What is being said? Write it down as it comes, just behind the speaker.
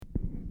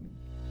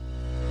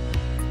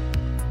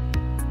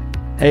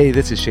Hey,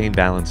 this is Shane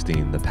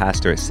Ballenstein, the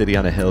pastor at City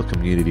on a Hill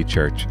Community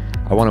Church.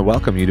 I want to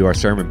welcome you to our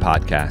sermon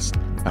podcast.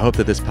 I hope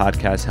that this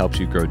podcast helps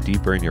you grow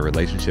deeper in your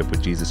relationship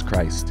with Jesus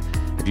Christ.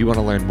 If you want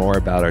to learn more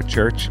about our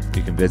church,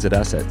 you can visit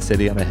us at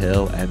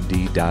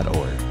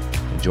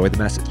cityonahillmd.org. Enjoy the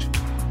message.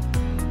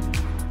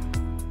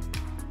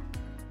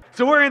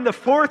 So we're in the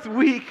fourth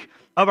week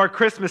of our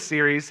Christmas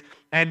series,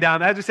 and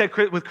as we said,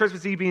 with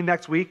Christmas Eve being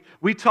next week,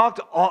 we've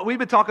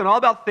been talking all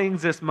about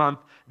things this month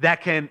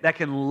that can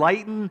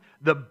lighten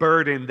the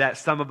burden that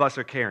some of us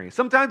are carrying.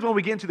 Sometimes when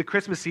we get into the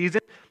Christmas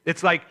season,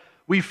 it's like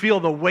we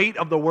feel the weight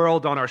of the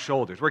world on our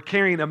shoulders. We're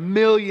carrying a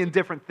million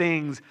different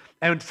things,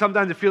 and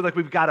sometimes it feels like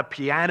we've got a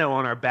piano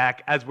on our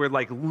back as we're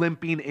like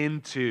limping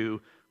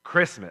into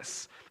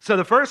Christmas. So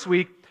the first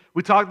week,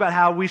 we talked about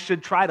how we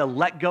should try to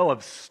let go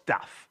of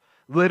stuff,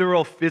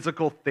 literal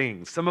physical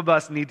things. Some of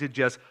us need to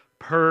just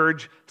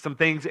purge some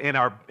things in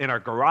our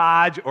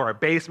garage or our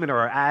basement or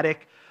our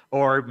attic,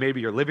 or maybe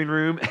your living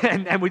room,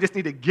 and we just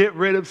need to get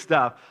rid of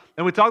stuff.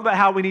 And we talked about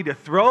how we need to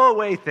throw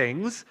away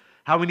things,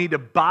 how we need to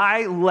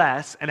buy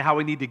less, and how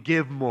we need to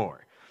give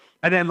more.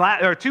 And then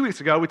 2 weeks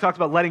ago, we talked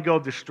about letting go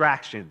of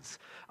distractions.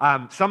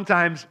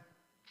 Sometimes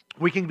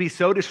we can be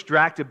so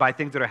distracted by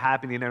things that are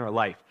happening in our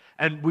life,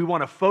 and we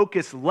want to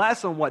focus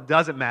less on what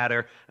doesn't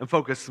matter and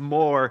focus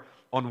more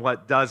on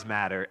what does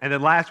matter. And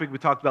then last week, we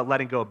talked about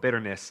letting go of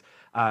bitterness.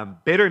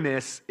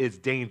 Bitterness is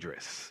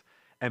dangerous,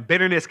 and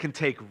bitterness can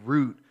take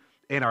root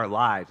in our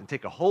lives and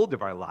take a hold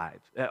of our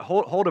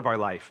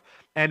life,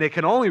 and it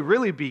can only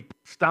really be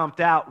stomped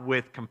out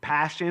with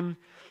compassion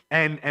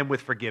and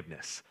with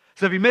forgiveness.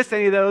 So if you missed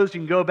any of those,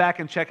 you can go back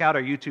and check out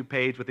our YouTube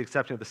page, with the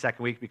exception of the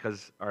second week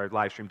because our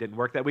live stream didn't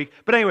work that week.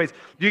 But anyways,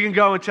 you can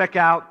go and check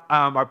out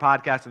our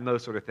podcast and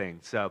those sort of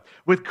things. So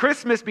with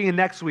Christmas being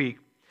next week,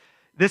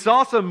 this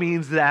also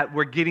means that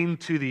we're getting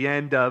to the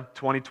end of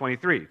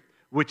 2023,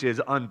 which is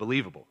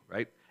unbelievable,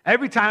 right?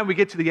 Every time we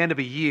get to the end of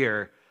a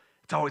year,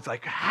 it's always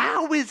like,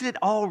 how is it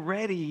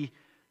already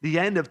the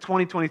end of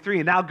 2023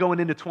 and now going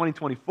into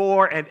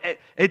 2024? And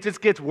it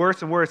just gets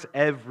worse and worse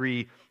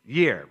every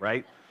year,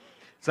 right?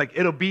 It's like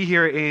it'll be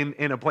here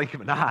in a blink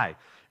of an eye.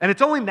 And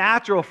it's only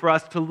natural for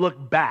us to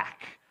look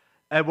back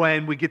at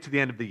when we get to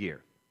the end of the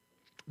year.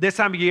 This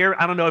time of year,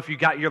 I don't know if you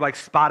got your like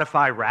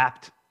Spotify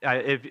Wrapped,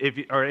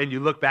 and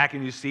you look back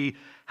and you see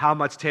how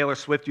much Taylor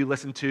Swift you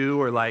listen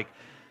to, or like,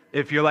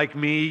 if you're like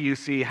me, you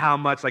see how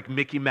much like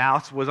Mickey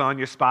Mouse was on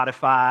your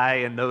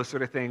Spotify and those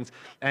sort of things.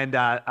 And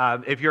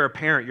if you're a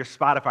parent, your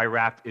Spotify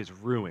Wrapped is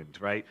ruined,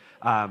 right?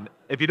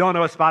 If you don't know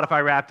what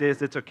Spotify Wrapped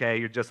is, it's okay.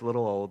 You're just a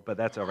little old, but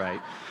that's all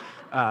right.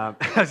 I'm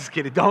just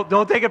kidding.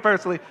 Don't take it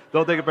personally.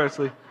 Don't take it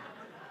personally.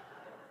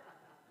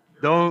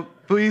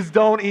 Please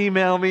don't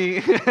email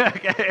me.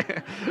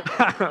 Okay.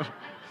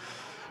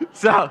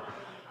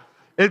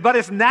 But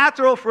it's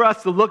natural for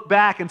us to look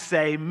back and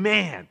say,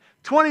 man,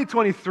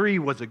 2023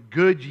 was a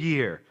good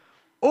year.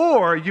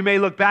 Or you may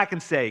look back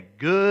and say,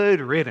 good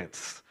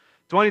riddance.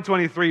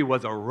 2023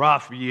 was a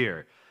rough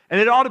year. And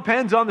it all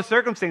depends on the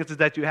circumstances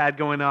that you had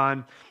going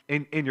on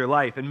in your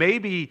life. And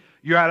maybe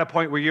you're at a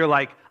point where you're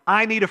like,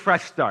 I need a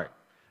fresh start.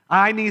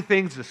 I need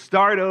things to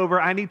start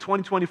over. I need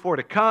 2024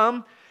 to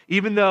come,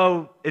 even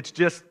though it's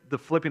just the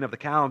flipping of the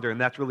calendar,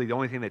 and that's really the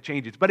only thing that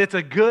changes. But it's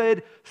a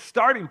good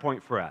starting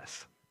point for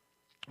us.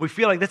 We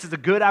feel like this is a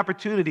good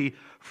opportunity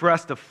for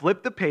us to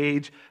flip the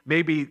page,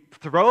 maybe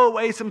throw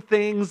away some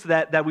things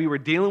that we were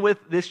dealing with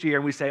this year,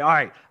 and we say, all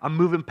right, I'm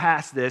moving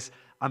past this.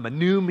 I'm a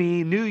new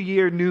me, new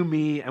year, new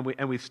me,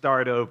 and we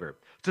start over.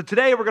 So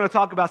today we're going to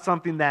talk about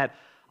something that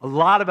a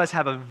lot of us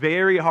have a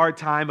very hard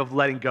time of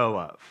letting go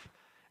of,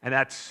 and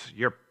that's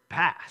your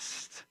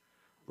past.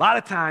 A lot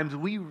of times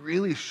we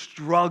really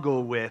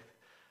struggle with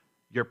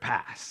your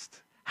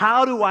past.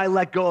 How do I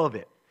let go of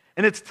it?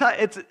 And it's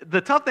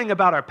the tough thing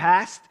about our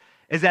past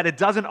is that it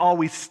doesn't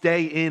always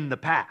stay in the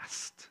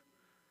past,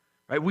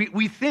 right?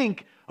 We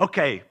think,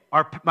 okay,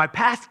 my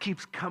past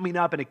keeps coming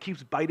up and it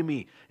keeps biting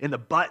me in the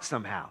butt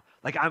somehow.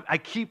 Like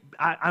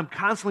I'm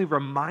constantly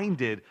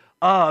reminded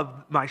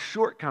of my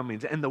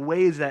shortcomings and the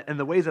ways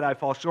that I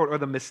fall short, or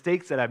the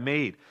mistakes that I've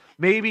made.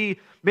 Maybe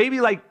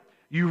like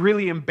you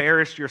really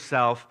embarrassed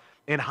yourself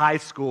in high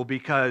school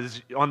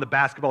because on the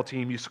basketball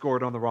team you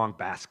scored on the wrong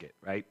basket,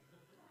 right?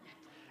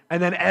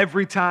 And then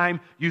every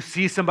time you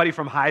see somebody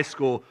from high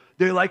school,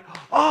 they're like,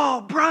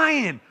 oh,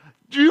 Brian,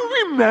 do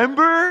you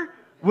remember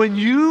when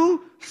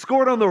you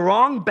scored on the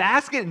wrong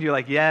basket? And you're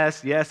like,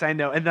 yes, I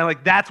know. And then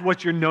like that's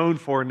what you're known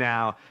for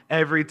now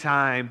every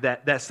time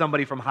that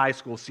somebody from high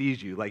school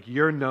sees you. Like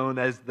you're known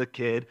as the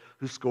kid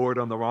who scored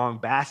on the wrong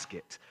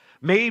basket.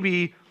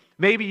 Maybe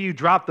you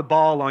dropped the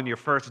ball on your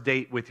first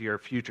date with your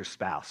future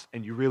spouse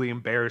and you really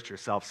embarrassed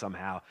yourself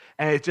somehow.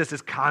 And it just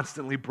is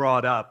constantly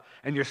brought up.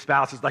 And your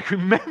spouse is like,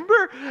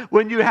 remember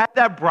when you had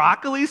that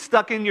broccoli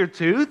stuck in your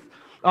tooth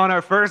on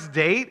our first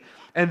date?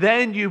 And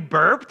then you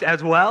burped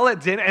as well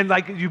at dinner. And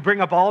like you bring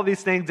up all of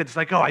these things. It's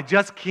like, oh, I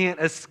just can't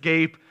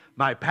escape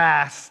my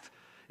past.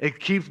 It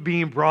keeps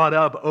being brought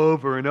up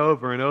over and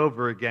over and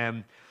over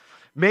again.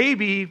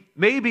 Maybe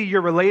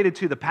you're related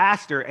to the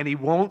pastor and he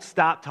won't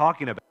stop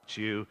talking about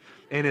you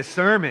in his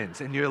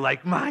sermons. And you're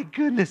like, my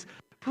goodness,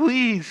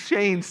 please,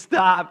 Shane,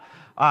 stop.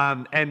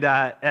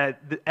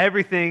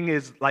 Everything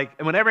is like,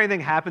 and whenever anything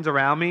happens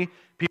around me,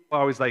 people are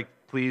always like,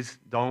 please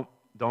don't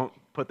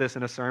put this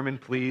in a sermon,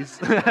 please.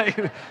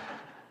 It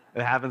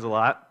happens a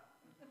lot.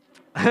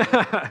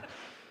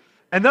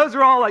 And those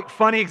are all like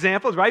funny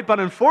examples, right? But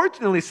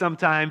unfortunately,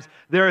 sometimes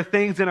there are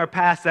things in our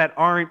past that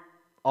aren't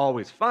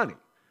always funny.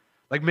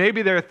 Like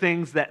maybe there are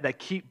things that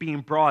keep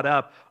being brought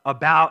up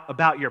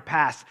about your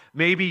past.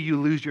 Maybe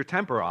you lose your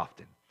temper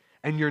often,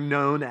 and you're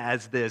known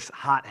as this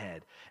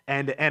hothead.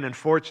 And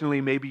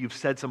unfortunately, maybe you've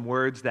said some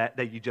words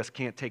that you just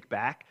can't take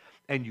back,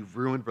 and you've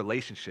ruined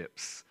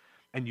relationships,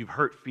 and you've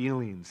hurt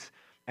feelings,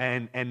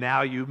 and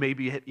now you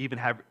maybe even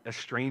have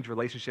estranged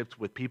relationships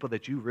with people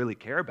that you really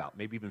care about,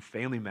 maybe even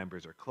family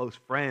members or close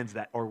friends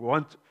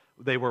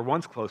they were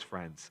once close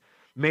friends.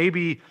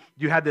 Maybe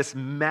you had this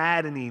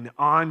maddening,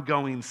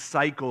 ongoing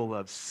cycle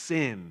of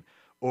sin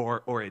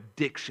or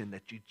addiction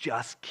that you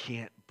just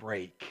can't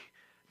break.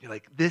 You're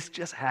like, this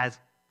just has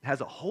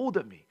a hold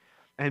of me,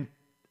 and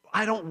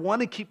I don't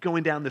want to keep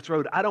going down this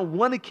road. I don't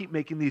want to keep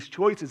making these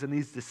choices and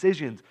these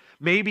decisions.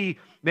 Maybe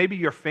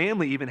your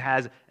family even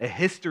has a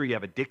history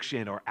of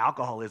addiction or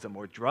alcoholism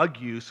or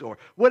drug use or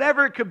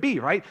whatever it could be,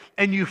 right?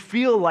 And you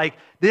feel like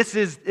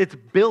it's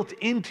built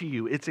into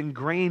you, it's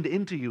ingrained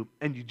into you,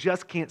 and you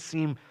just can't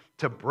seem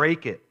to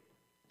break it.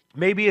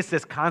 Maybe it's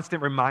this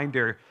constant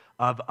reminder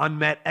of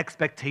unmet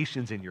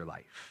expectations in your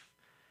life.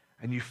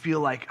 And you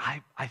feel like,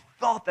 I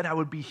thought that I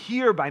would be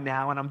here by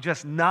now, and I'm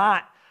just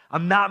not.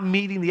 I'm not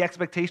meeting the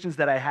expectations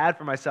that I had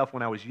for myself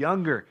when I was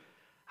younger.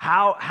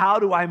 How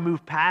do I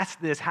move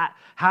past this?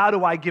 How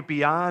do I get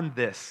beyond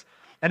this?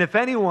 And if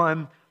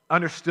anyone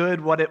understood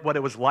what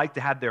it was like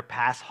to have their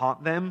past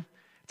haunt them,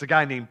 it's a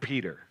guy named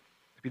Peter.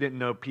 If you didn't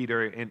know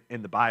Peter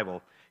in the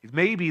Bible, he's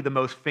maybe the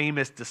most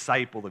famous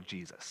disciple of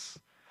Jesus.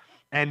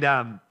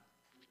 And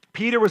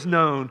Peter was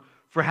known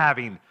for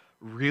having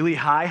really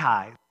high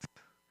highs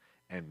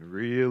and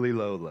really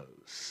low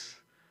lows.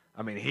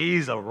 I mean,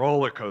 he's a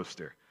roller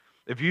coaster.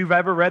 If you've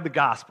ever read the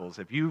Gospels,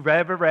 if you've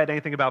ever read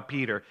anything about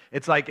Peter,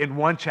 it's like in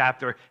one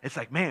chapter, it's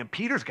like, man,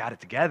 Peter's got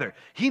it together.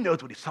 He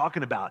knows what he's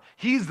talking about.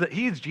 He's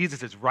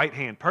Jesus'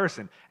 right-hand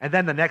person. And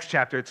then the next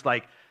chapter, it's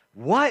like,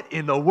 what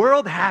in the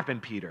world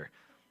happened, Peter?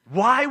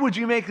 Why would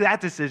you make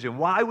that decision?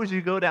 Why would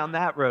you go down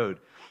that road?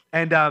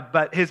 And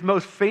but his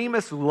most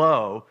famous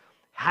low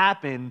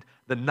happened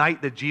the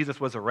night that Jesus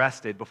was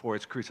arrested before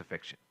his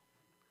crucifixion.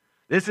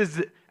 This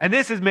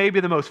is maybe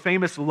the most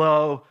famous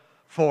low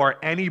for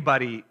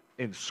anybody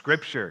in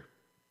Scripture.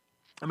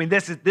 I mean,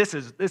 this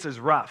is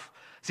rough.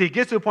 See, it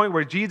gets to a point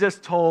where Jesus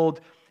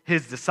told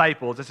his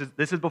disciples,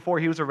 this is before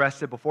he was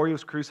arrested, before he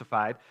was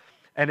crucified,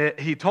 and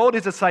he told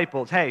his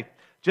disciples, hey,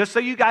 just so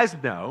you guys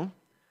know,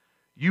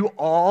 you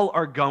all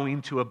are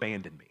going to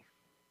abandon me.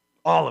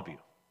 All of you.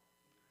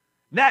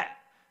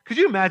 Could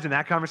you imagine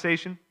that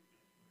conversation?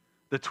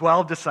 The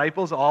 12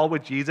 disciples all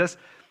with Jesus.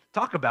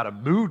 Talk about a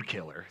mood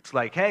killer. It's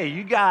like, hey,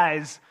 you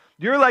guys,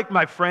 you're like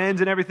my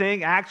friends and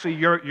everything. Actually,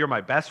 you're my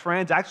best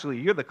friends. Actually,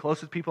 you're the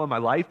closest people in my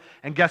life.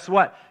 And guess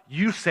what?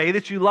 You say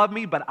that you love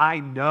me, but I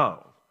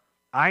know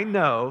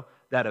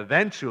that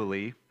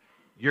eventually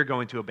you're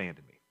going to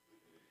abandon me.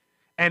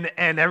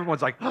 And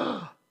everyone's like,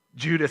 oh.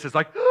 Judas is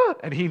like, oh.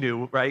 And he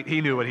knew, right? He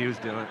knew what he was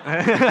doing.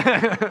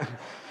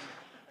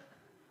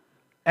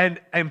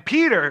 and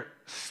Peter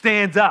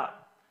stands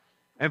up.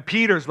 And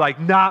Peter's like,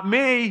 not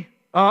me.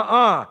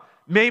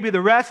 Maybe the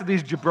rest of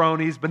these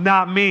jabronis, but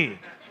not me.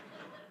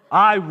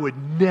 I would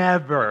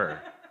never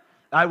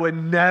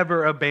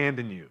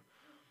abandon you,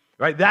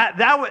 right?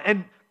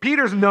 And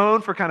Peter's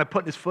known for kind of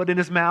putting his foot in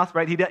his mouth,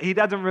 right? He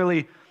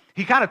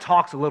kind of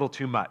talks a little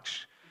too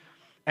much,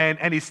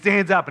 and he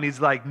stands up and he's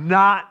like,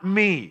 not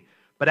me.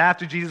 But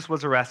after Jesus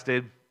was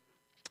arrested,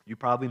 you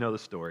probably know the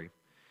story.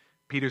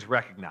 Peter's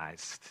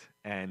recognized,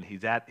 and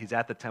he's at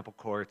the temple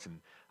courts,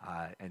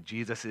 and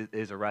Jesus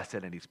is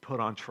arrested, and he's put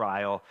on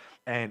trial,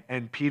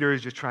 and Peter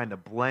is just trying to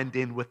blend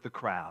in with the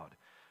crowd.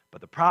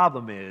 But the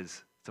problem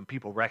is, some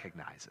people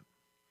recognize him.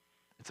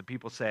 And some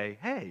people say,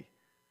 hey,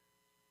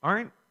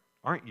 aren't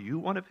you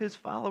one of his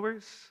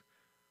followers?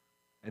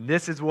 And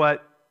this is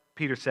what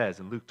Peter says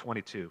in Luke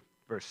 22,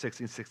 verse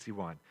 60 and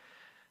 61.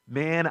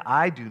 Man,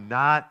 I do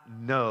not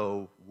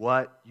know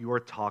what you are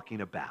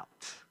talking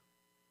about.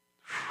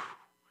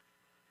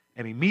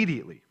 And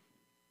immediately,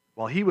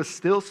 while he was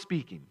still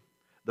speaking,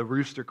 the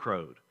rooster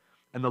crowed.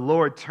 And the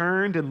Lord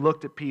turned and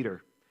looked at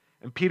Peter.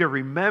 And Peter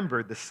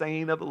remembered the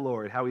saying of the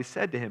Lord, how he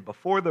said to him,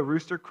 before the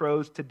rooster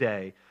crows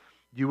today,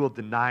 you will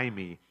deny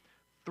me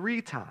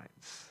 3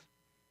 times.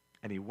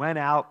 And he went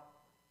out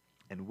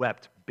and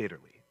wept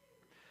bitterly.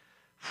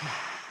 I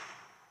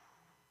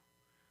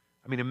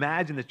mean,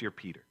 imagine that you're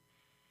Peter.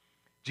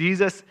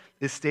 Jesus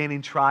is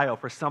standing trial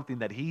for something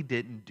that he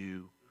didn't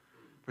do,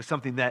 for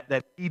something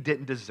that he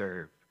didn't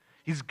deserve.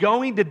 He's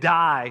going to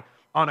die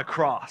on a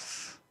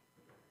cross.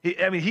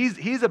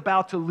 He's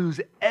about to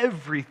lose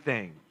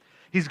everything.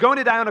 He's going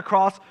to die on a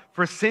cross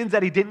for sins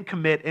that he didn't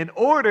commit in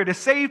order to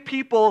save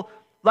people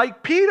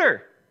like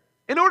Peter.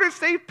 In order to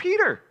save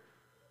Peter.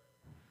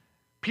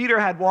 Peter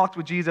had walked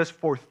with Jesus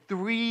for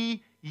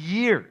 3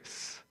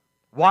 years,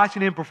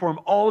 watching him perform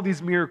all of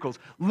these miracles,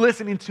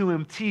 listening to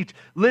him teach,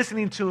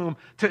 listening to him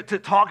to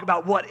talk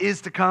about what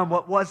is to come,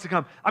 what was to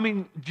come. I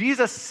mean,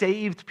 Jesus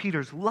saved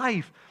Peter's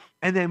life,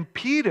 and then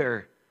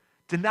Peter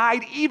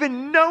denied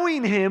even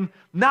knowing him,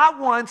 not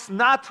once,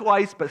 not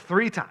twice, but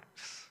 3 times.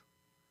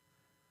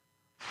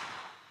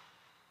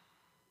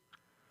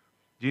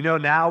 Do you know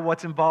now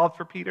what's involved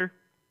for Peter?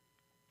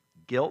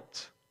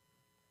 Guilt,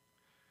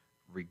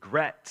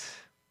 regret,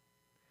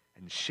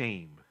 and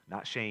shame.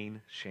 Not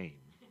Shane, shame.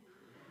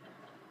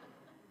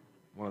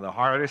 One of the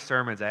hardest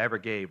sermons I ever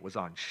gave was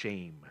on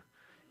shame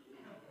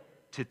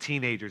to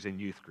teenagers in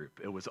youth group.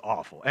 It was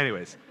awful.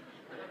 Anyways.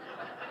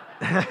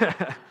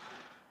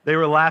 They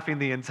were laughing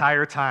the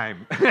entire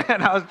time.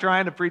 And I was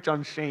trying to preach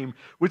on shame,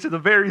 which is a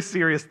very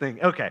serious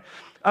thing. Okay.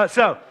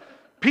 So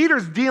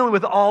Peter's dealing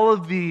with all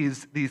of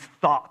these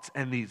thoughts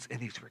and these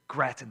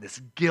regrets and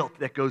this guilt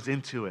that goes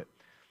into it.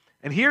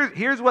 And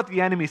here's what the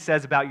enemy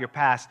says about your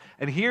past,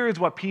 and here's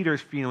what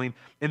Peter's feeling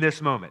in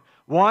this moment.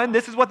 One,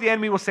 this is what the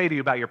enemy will say to you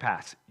about your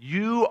past.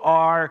 You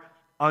are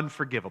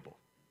unforgivable.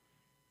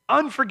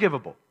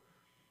 Unforgivable.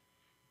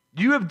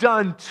 You have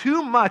done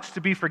too much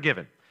to be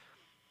forgiven.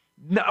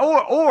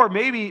 Or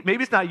maybe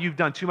it's not you've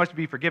done too much to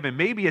be forgiven.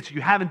 Maybe it's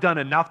you haven't done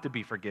enough to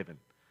be forgiven.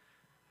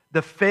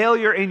 The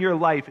failure in your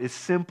life is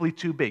simply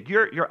too big.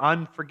 You're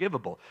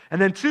unforgivable.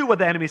 And then 2, what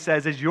the enemy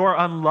says is you're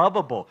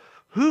unlovable.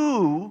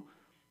 Who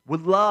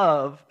would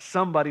love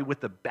somebody with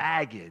the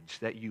baggage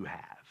that you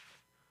have?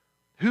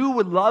 Who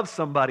would love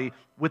somebody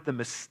with the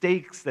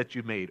mistakes that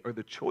you made or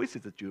the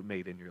choices that you have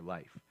made in your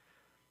life?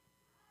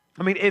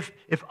 I mean, if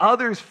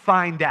others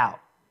find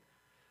out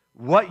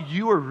what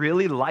you are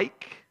really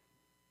like,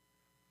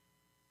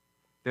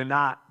 they're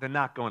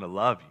not going to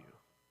love you.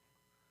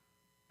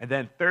 And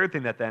then 3rd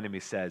thing that the enemy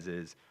says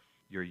is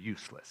you're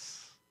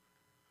useless.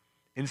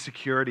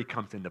 Insecurity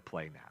comes into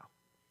play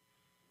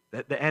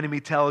now. The enemy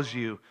tells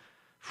you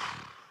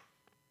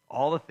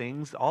all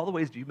the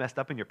ways you messed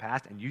up in your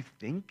past, and you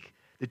think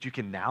that you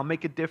can now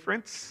make a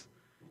difference.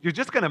 You're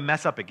just going to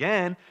mess up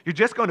again. You're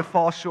just going to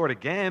fall short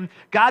again.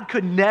 God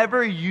could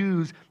never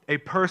use a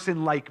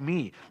person like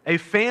me. A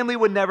family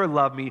would never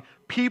love me.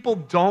 People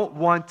don't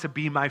want to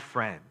be my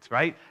friends,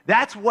 right?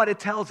 That's what it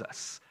tells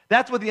us.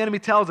 That's what the enemy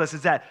tells us,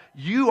 is that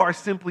you are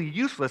simply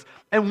useless.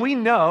 And we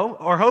know,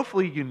 or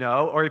hopefully you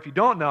know, or if you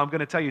don't know, I'm going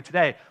to tell you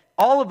today,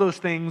 all of those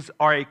things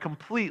are a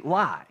complete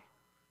lie.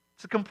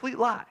 It's a complete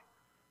lie.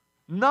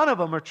 None of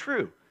them are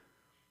true.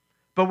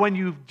 But when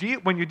you're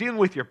dealing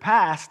with your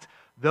past,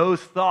 those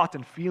thoughts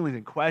and feelings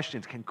and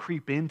questions can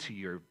creep into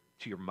your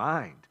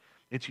mind,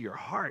 into your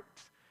heart,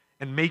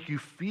 and make you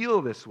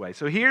feel this way.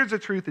 So here's the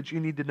truth that you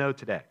need to know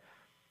today.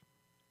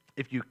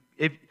 If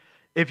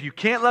you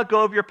can't let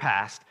go of your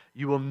past,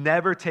 you will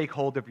never take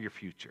hold of your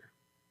future.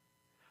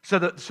 So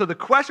the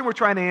question we're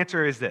trying to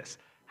answer is this: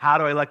 how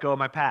do I let go of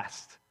my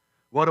past?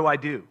 What do I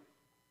do?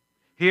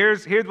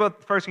 Here's what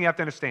the first thing you have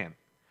to understand.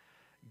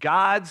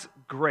 God's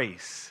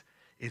grace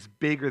is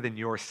bigger than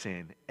your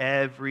sin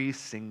every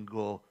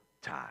single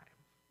time.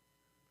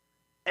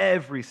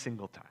 Every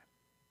single time.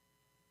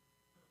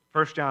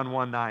 1 John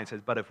 1:9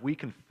 says, "But if we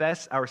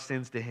confess our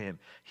sins to him,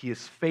 he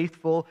is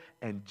faithful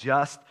and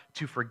just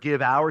to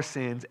forgive our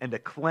sins and to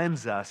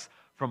cleanse us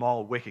from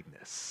all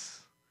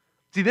wickedness."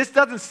 See, this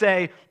doesn't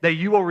say that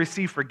you will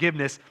receive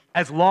forgiveness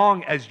as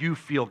long as you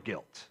feel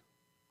guilt,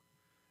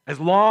 as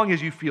long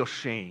as you feel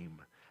shame,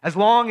 as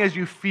long as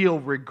you feel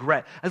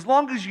regret, as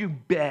long as you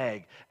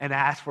beg and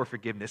ask for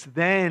forgiveness,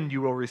 then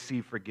you will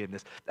receive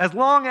forgiveness. As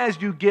long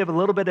as you give a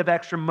little bit of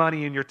extra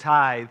money in your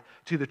tithe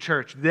to the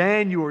church,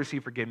 then you will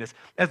receive forgiveness.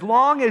 As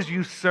long as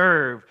you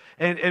serve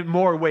in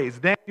more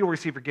ways, then you will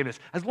receive forgiveness.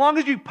 As long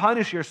as you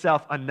punish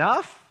yourself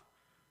enough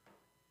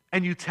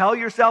and you tell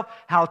yourself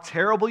how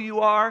terrible you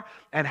are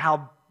and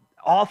how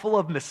awful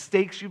of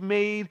mistakes you've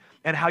made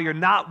and how you're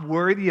not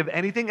worthy of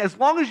anything, as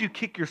long as you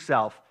kick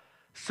yourself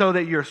so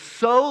that you're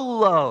so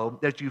low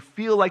that you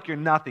feel like you're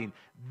nothing,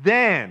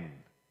 then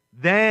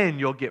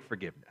you'll get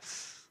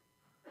forgiveness.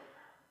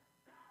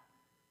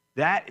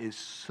 That is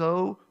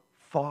so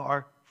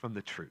far from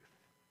the truth.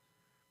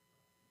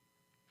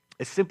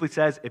 It simply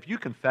says, if you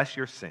confess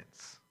your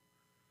sins,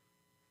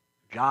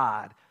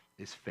 God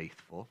is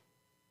faithful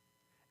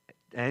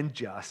and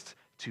just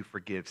to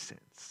forgive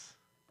sins.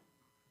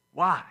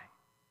 Why?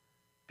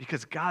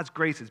 Because God's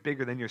grace is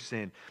bigger than your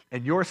sin,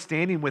 and your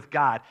standing with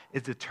God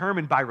is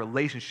determined by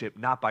relationship,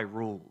 not by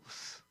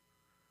rules.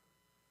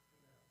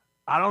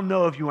 I don't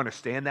know if you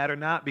understand that or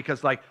not,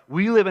 because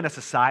we live in a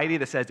society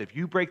that says if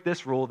you break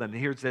this rule, then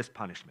here's this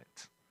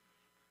punishment.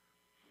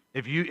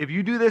 If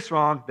you do this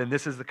wrong, then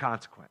this is the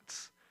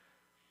consequence.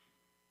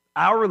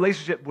 Our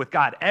relationship with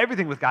God,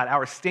 everything with God,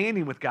 our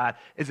standing with God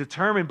is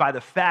determined by the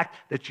fact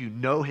that you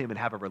know him and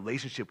have a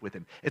relationship with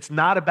him. It's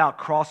not about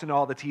crossing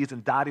all the T's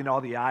and dotting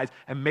all the I's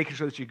and making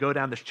sure that you go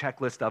down this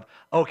checklist of,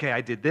 okay, I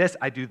did this,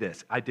 I do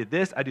this. I did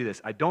this, I do this.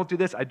 I don't do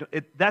this, I do.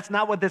 That's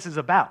not what this is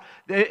about.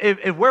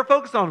 If we're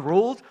focused on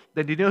rules,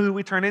 then do you know who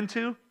we turn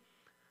into?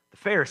 The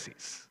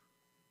Pharisees.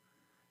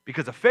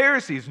 Because the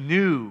Pharisees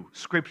knew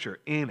Scripture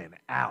in and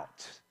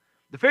out.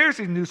 The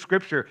Pharisees knew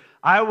Scripture.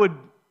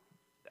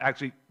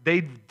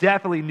 They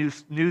definitely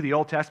knew the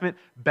Old Testament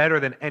better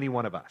than any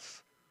one of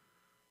us.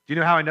 Do you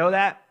know how I know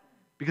that?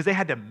 Because they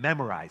had to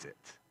memorize it.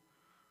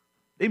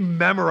 They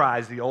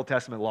memorized the Old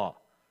Testament law.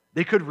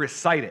 They could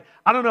recite it.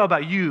 I don't know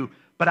about you,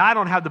 but I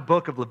don't have the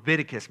book of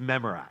Leviticus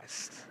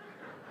memorized.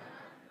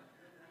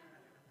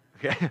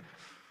 Okay?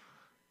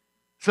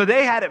 So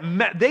they had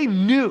it, they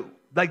knew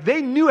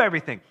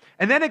everything.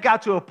 And then it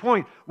got to a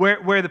point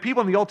where the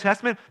people in the Old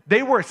Testament,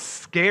 they were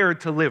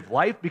scared to live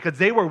life because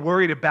they were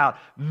worried about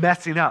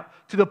messing up.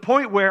 To the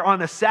point where on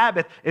the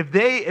Sabbath, if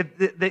they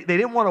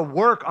didn't want to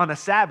work on a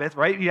Sabbath,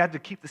 right? You had to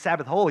keep the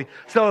Sabbath holy.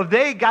 So if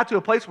they got to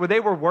a place where they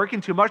were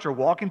working too much or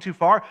walking too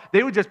far,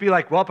 they would just be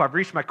like, well, if I've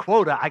reached my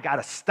quota, I got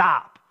to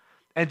stop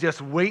and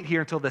just wait here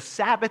until the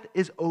Sabbath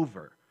is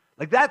over.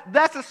 Like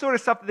that's the sort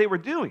of stuff that they were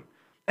doing.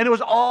 And it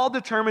was all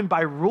determined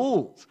by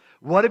rules.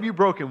 What have you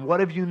broken? What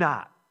have you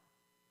not?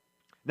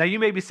 Now, you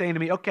may be saying to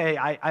me, okay,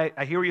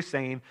 I hear what you're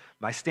saying.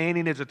 My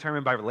standing is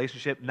determined by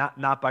relationship,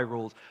 not by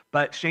rules.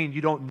 But Shane,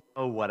 you don't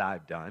know what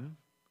I've done.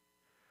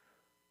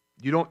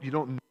 You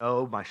don't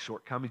know my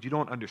shortcomings. You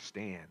don't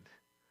understand.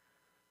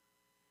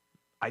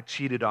 I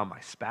cheated on my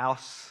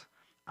spouse.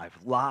 I've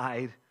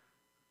lied.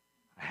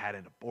 I had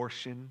an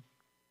abortion.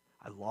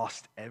 I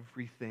lost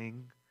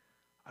everything.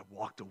 I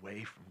walked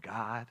away from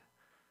God.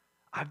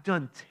 I've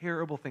done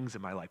terrible things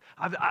in my life.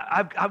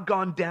 I've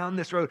gone down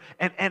this road,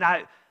 and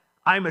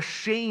I'm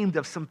ashamed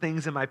of some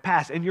things in my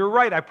past. And you're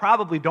right, I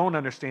probably don't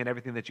understand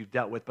everything that you've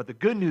dealt with, but the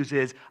good news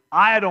is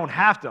I don't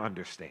have to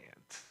understand.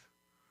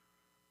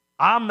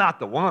 I'm not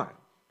the one.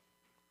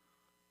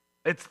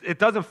 It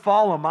doesn't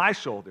fall on my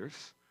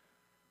shoulders,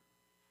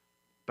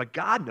 but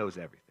God knows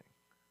everything.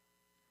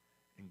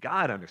 And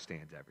God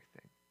understands everything.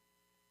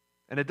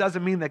 And it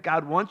doesn't mean that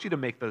God wants you to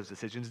make those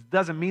decisions. It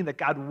doesn't mean that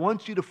God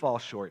wants you to fall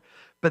short.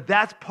 But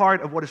that's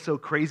part of what is so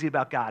crazy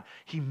about God.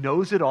 He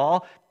knows it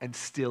all, and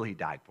still he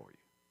died for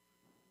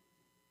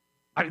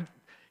you.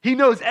 He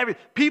knows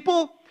everything.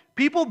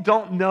 People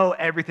don't know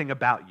everything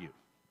about you.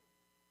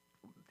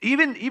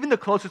 Even the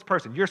closest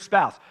person, your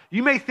spouse.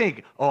 You may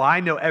think, oh,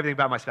 I know everything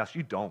about my spouse.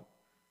 You don't.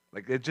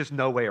 Like, there's just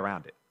no way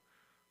around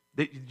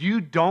it.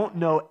 You don't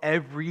know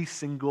every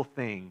single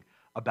thing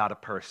about a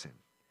person.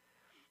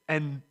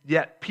 And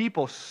yet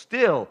people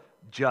still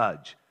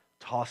judge,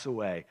 toss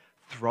away,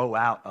 throw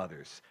out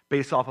others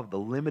based off of the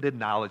limited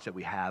knowledge that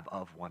we have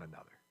of one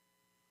another.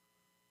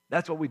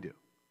 That's what we do.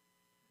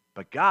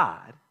 But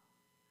God,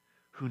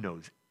 who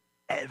knows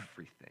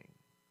everything,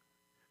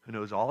 who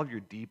knows all of your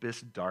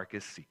deepest,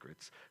 darkest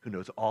secrets, who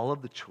knows all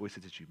of the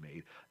choices that you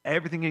made,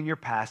 everything in your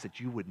past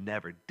that you would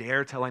never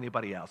dare tell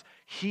anybody else,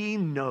 he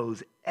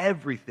knows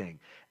everything.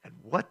 And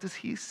what does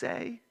he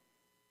say?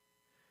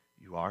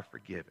 You are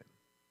forgiven.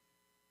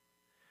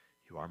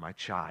 You are my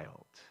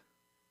child.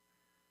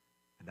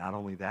 And not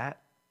only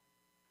that,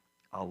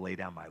 I'll lay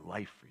down my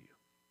life for you.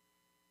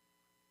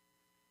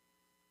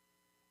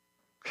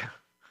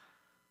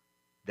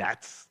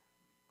 That's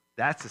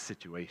the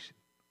situation.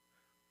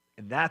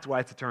 And that's why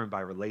it's determined by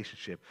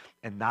relationship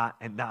and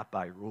not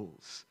by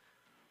rules.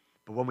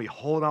 But when we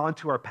hold on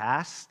to our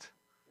past,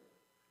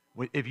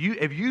 if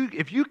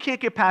you can't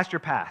get past your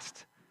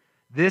past,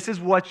 this is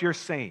what you're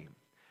saying,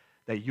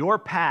 that your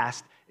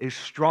past is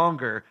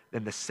stronger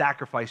than the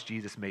sacrifice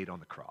Jesus made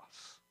on the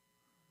cross.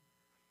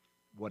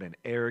 What an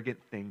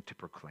arrogant thing to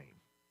proclaim.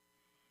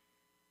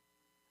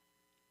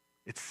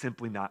 It's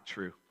simply not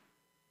true.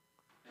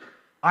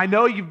 I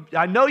know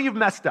you've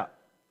messed up.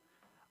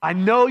 I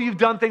know you've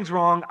done things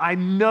wrong. I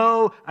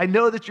know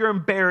that you're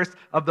embarrassed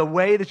of the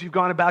way that you've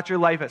gone about your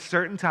life at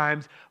certain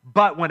times,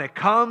 but when it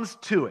comes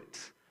to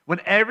it, when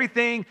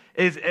everything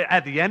is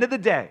at the end of the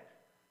day,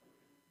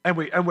 and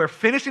we're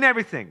finishing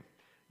everything,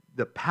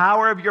 the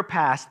power of your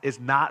past is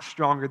not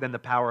stronger than the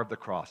power of the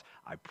cross.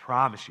 I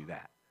promise you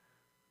that.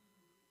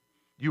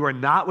 You are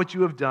not what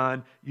you have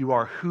done. You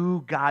are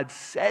who God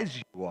says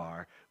you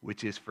are,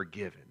 which is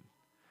forgiven.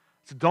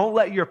 So don't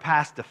let your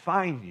past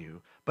define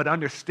you, but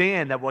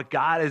understand that what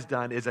God has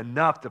done is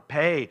enough to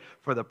pay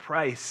for the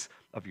price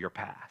of your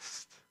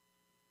past.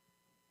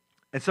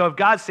 And so if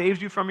God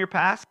saves you from your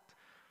past,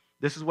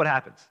 this is what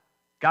happens.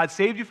 God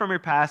saved you from your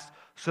past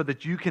so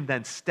that you can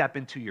then step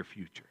into your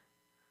future.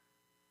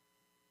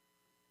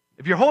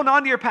 If you're holding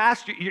on to your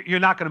past, you're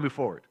not going to move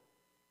forward.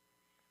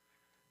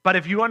 But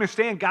if you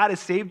understand God has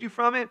saved you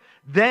from it,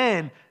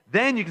 then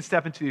you can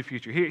step into your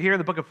future. Here in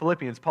the book of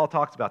Philippians, Paul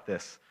talks about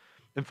this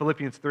in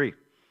Philippians 3.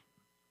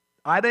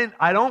 I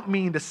don't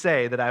mean to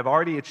say that I've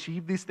already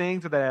achieved these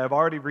things or that I've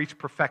already reached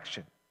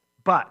perfection,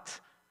 but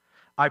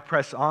I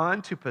press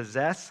on to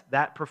possess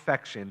that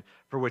perfection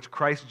for which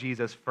Christ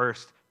Jesus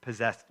first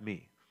possessed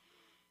me.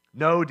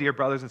 No, dear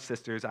brothers and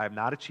sisters, I have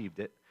not achieved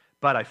it,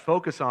 but I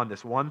focus on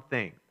this one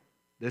thing.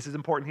 This is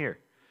important here.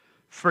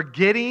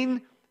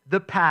 Forgetting the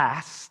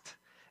past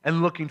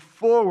and looking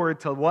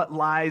forward to what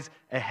lies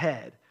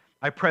ahead,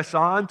 I press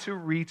on to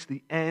reach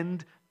the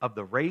end of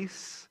the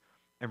race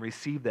and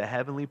receive the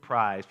heavenly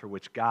prize for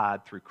which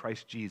God, through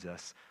Christ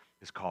Jesus,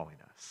 is calling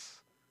us.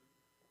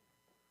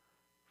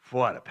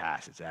 What a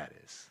passage that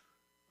is.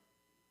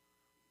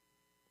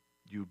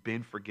 You've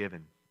been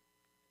forgiven.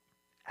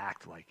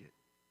 Act like it.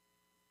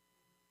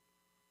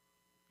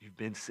 You've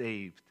been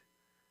saved.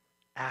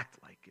 Act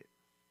like it.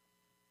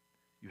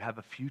 You have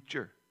a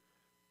future.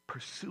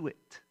 Pursue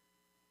it.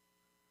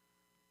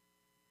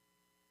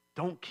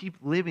 Don't keep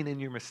living in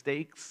your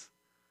mistakes.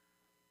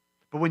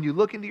 But when you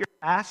look into your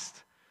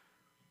past,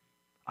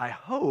 I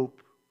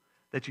hope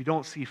that you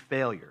don't see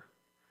failure,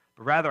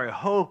 but rather I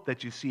hope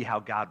that you see how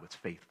God was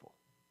faithful.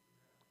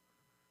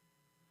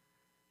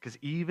 Because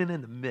even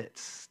in the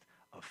midst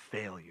of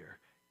failure,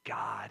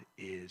 God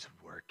is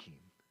working.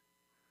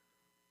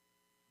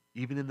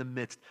 Even in the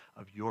midst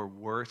of your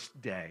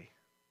worst day,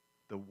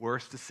 the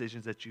worst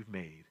decisions that you've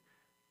made,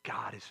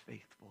 God is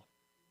faithful.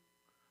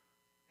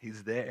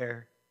 He's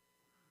there.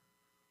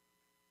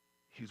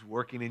 He's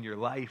working in your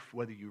life,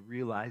 whether you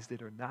realized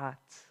it or not.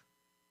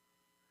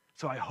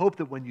 So I hope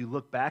that when you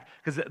look back,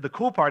 because the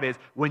cool part is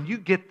when you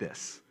get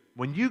this,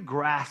 when you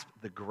grasp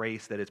the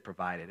grace that is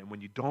provided, and when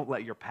you don't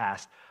let your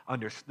past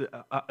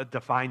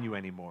define you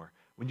anymore,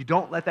 when you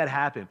don't let that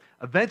happen,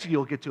 eventually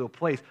you'll get to a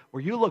place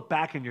where you look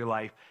back in your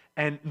life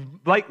and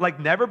like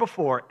never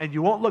before, and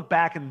you won't look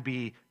back and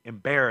be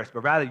embarrassed,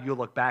 but rather you'll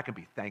look back and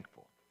be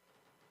thankful.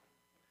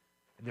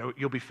 And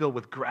you'll be filled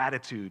with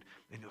gratitude,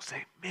 and you'll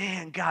say,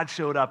 man, God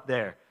showed up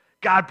there.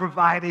 God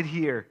provided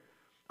here.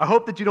 I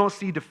hope that you don't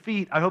see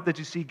defeat. I hope that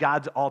you see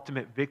God's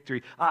ultimate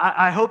victory.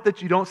 I hope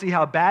that you don't see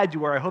how bad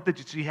you are. I hope that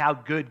you see how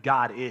good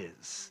God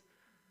is.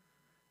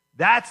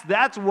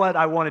 That's what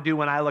I want to do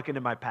when I look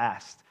into my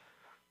past.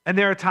 And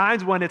there are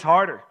times when it's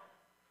harder.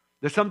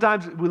 There's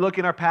sometimes we look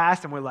in our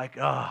past and we're like,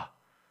 oh,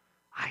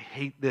 I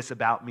hate this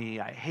about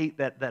me. I hate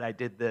that I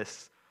did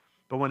this.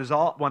 But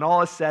when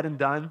all is said and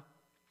done,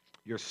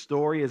 your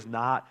story is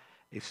not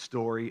a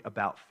story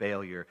about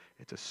failure.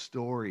 It's a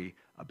story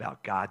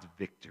about God's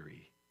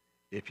victory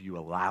if you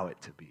allow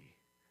it to be.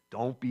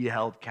 Don't be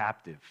held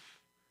captive,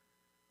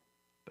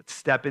 but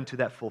step into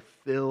that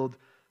fulfilled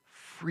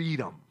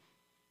freedom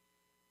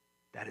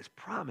that is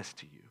promised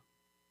to you.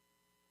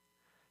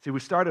 See,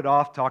 we started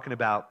off talking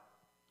about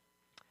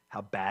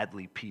how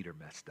badly Peter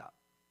messed up,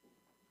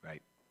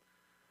 right?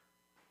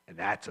 And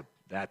that's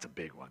a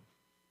big one.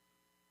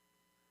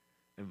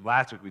 And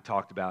last week we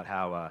talked about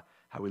how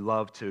we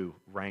love to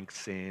rank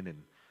sin,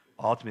 and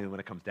ultimately when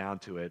it comes down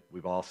to it,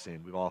 we've all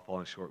sinned, we've all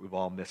fallen short, we've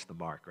all missed the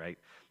mark, right?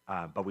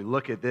 But we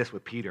look at this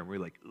with Peter and we're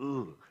like,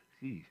 ooh,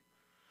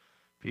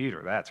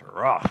 Peter, that's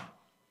rough.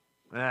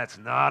 That's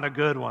not a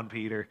good one,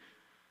 Peter.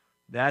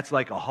 That's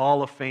like a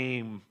Hall of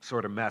Fame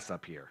sort of mess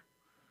up here.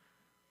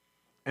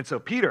 And so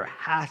Peter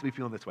has to be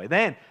feeling this way.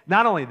 Then,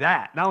 not only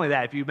that,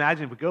 if you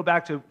imagine, if we go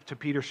back to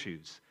Peter's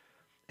shoes,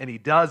 and he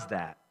does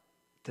that,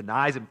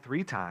 denies him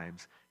 3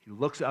 times, he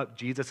looks up,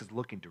 Jesus is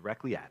looking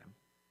directly at him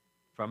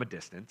from a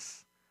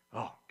distance.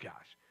 Oh,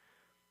 gosh.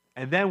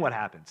 And then what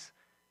happens?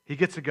 He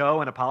gets to go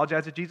and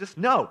apologize to Jesus?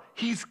 No,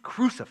 he's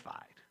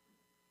crucified.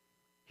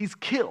 He's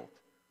killed.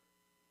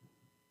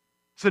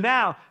 So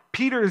now,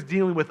 Peter is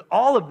dealing with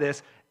all of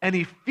this, and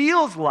he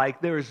feels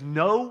like there is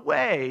no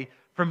way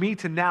for me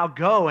to now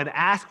go and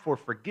ask for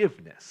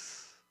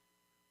forgiveness.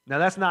 Now,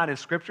 that's not in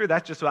Scripture.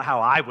 That's just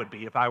how I would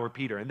be if I were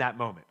Peter in that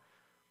moment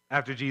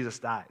after Jesus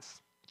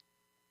dies.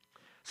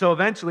 So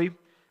eventually,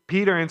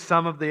 Peter and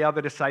some of the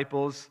other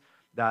disciples,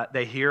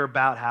 they hear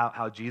about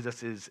how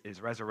Jesus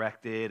is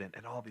resurrected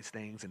and all these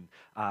things.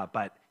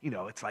 But,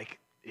 it's like,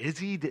 is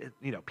he?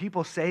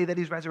 People say that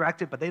he's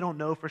resurrected, but they don't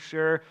know for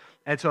sure.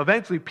 And so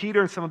eventually,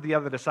 Peter and some of the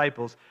other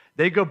disciples,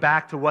 they go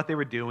back to what they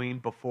were doing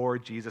before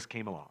Jesus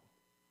came along,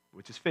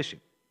 which is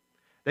fishing.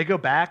 They go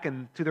back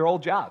to their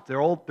old jobs, their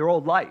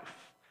old life.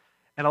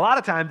 And a lot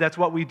of times, that's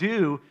what we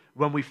do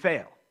when we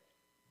fail.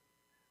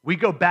 We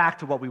go back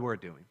to what we were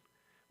doing,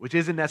 which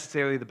isn't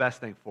necessarily the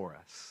best thing for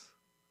us,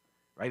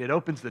 right? It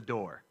opens the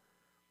door.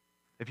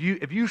 If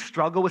you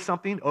struggle with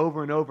something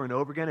over and over and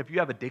over again, if you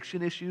have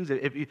addiction issues,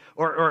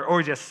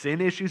 or just sin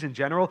issues in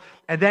general,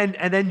 and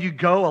then you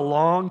go a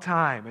long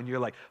time and you're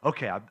like,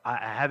 okay, I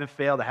haven't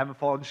failed, I haven't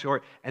fallen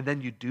short, and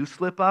then you do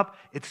slip up,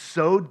 it's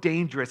so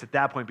dangerous at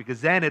that point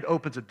because then it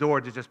opens a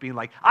door to just being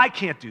like, I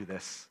can't do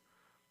this.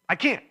 I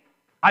can't.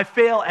 I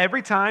fail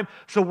every time,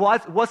 so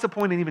what's the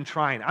point in even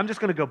trying? I'm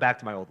just going to go back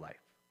to my old life.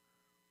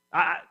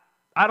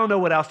 I don't know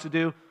what else to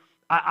do.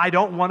 I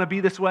don't want to be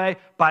this way,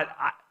 but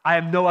I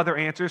have no other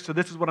answers, so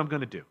this is what I'm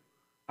going to do.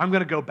 I'm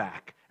going to go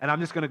back, and I'm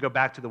just going to go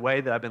back to the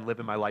way that I've been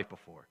living my life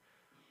before.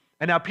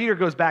 And now Peter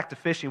goes back to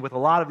fishing with a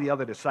lot of the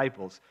other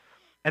disciples,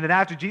 and then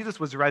after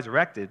Jesus was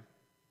resurrected,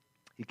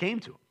 he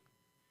came to him.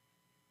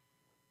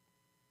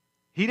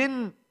 He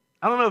didn't,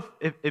 I don't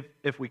know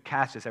if we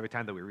catch this every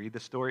time that we read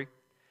this story.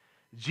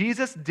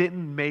 Jesus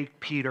didn't make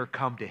Peter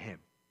come to him.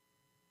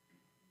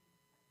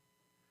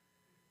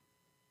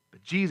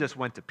 But Jesus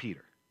went to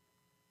Peter.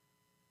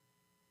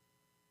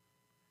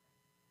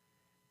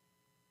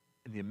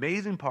 And the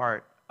amazing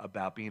part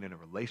about being in a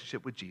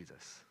relationship with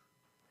Jesus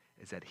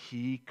is that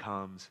he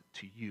comes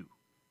to you.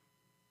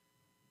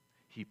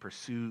 He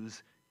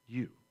pursues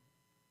you.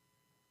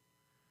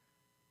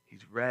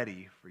 He's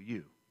ready for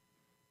you.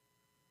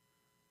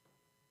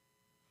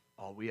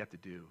 All we have to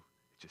do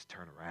is just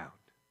turn around.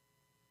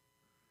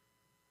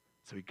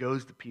 So he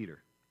goes to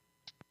Peter,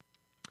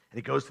 and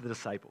he goes to the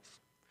disciples.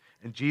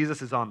 And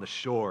Jesus is on the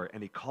shore,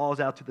 and he calls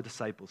out to the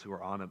disciples who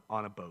are on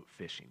a boat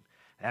fishing.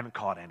 They haven't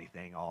caught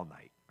anything all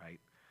night, right?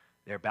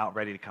 They're about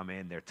ready to come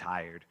in. They're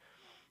tired.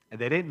 And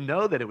they didn't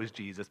know that it was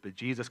Jesus, but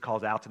Jesus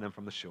calls out to them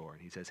from the shore,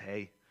 and he says,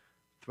 hey,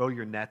 throw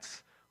your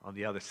nets on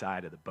the other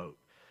side of the boat,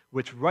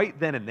 which right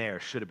then and there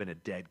should have been a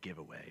dead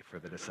giveaway for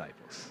the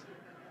disciples.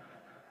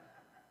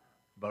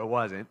 But it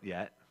wasn't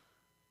yet.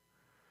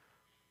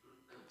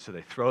 So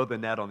they throw the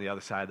net on the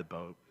other side of the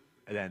boat,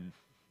 and then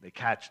they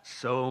catch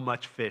so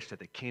much fish that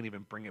they can't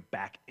even bring it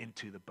back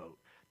into the boat.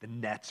 The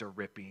nets are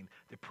ripping.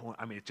 They're pulling.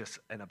 I mean, it's just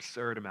an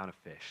absurd amount of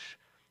fish.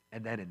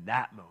 And then in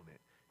that moment,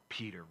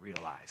 Peter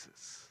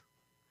realizes.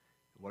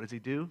 What does he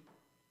do?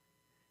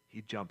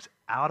 He jumps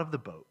out of the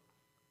boat,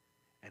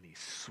 and he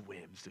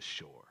swims to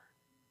shore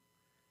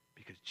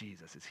because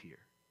Jesus is here.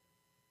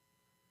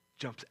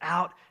 Jumps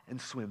out and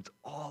swims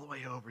all the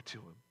way over to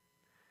him.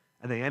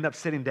 And they end up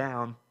sitting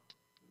down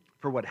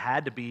for what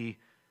had to be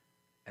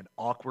an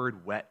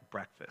awkward, wet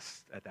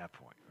breakfast at that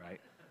point,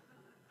 right?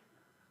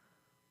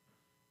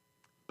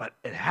 But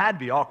it had to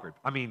be awkward.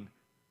 I mean,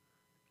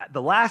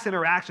 the last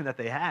interaction that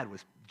they had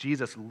was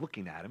Jesus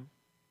looking at him,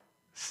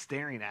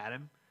 staring at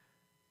him,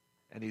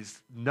 and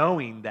he's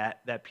knowing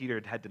that Peter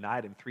had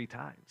denied him 3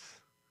 times.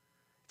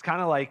 It's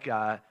kind of like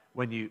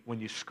when you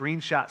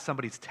screenshot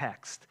somebody's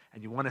text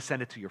and you want to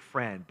send it to your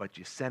friend, but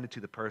you send it to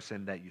the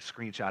person that you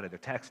screenshotted their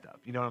text of.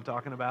 You know what I'm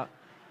talking about?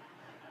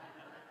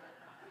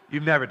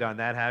 You've never done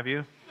that, have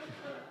you?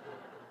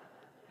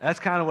 That's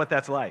kind of what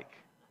that's like.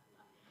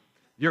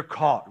 You're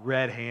caught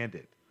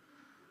red-handed.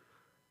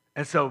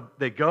 And so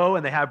they go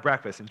and they have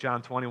breakfast in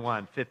John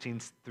 21,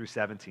 15 through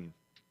 17.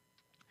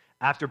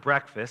 After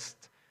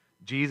breakfast,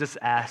 Jesus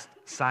asked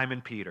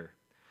Simon Peter,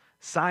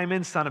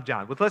 Simon, son of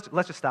John.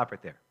 Let's just stop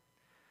right there.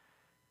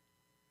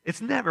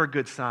 It's never a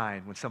good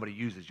sign when somebody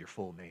uses your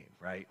full name,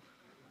 right?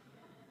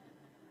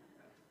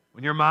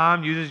 When your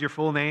mom uses your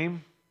full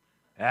name,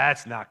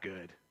 that's not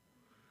good.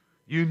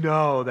 You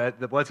know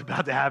that what's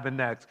about to happen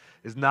next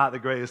is not the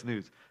greatest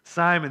news.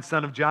 Simon,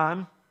 son of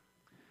John,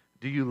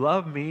 do you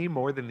love me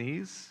more than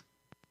these?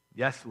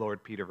 Yes,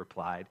 Lord, Peter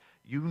replied.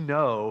 You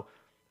know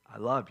I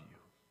love you.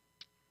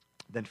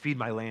 Then feed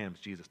my lambs,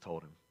 Jesus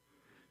told him.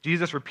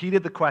 Jesus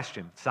repeated the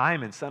question,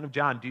 Simon, son of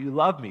John, do you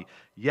love me?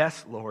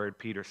 Yes, Lord,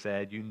 Peter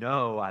said. You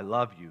know I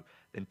love you.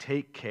 Then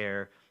take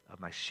care of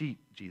my sheep,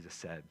 Jesus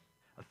said.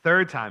 A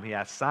third time he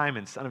asked,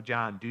 Simon, son of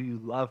John, do you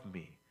love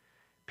me?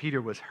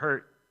 Peter was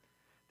hurt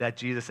that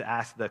Jesus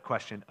asked the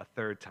question a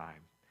third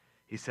time.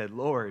 He said,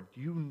 Lord,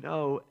 you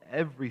know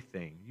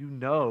everything. You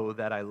know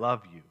that I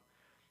love you.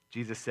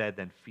 Jesus said,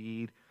 then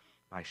feed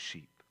my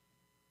sheep.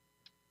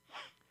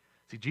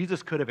 See,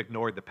 Jesus could have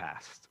ignored the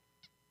past.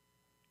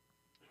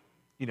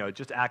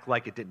 Just act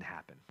like it didn't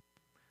happen.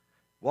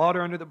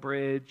 Water under the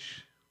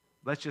bridge.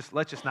 Let's just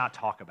not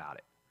talk about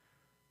it.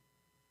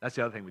 That's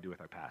the other thing we do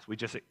with our past. We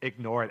just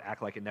ignore it,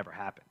 act like it never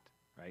happened,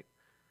 right?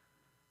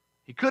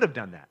 He could have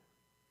done that.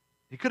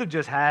 He could have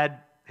just had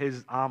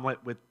his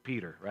omelet with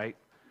Peter, right?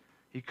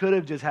 He could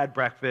have just had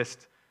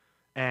breakfast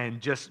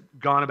and just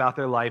gone about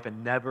their life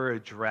and never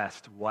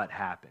addressed what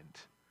happened.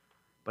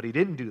 But he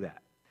didn't do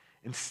that.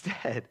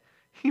 Instead,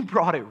 he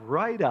brought it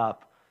right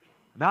up,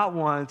 not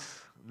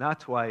once,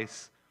 not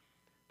twice,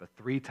 but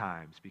 3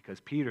 times, because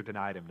Peter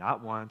denied him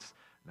not once,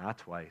 not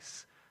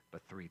twice,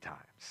 but 3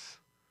 times.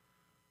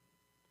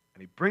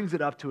 And he brings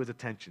it up to his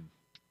attention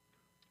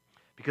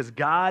because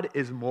God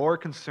is more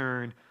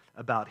concerned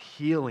about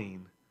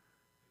healing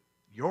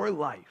your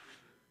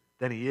life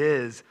than he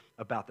is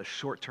about the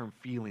short-term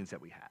feelings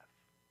that we have.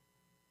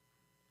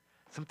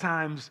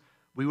 Sometimes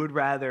we would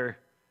rather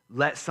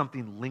let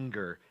something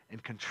linger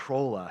and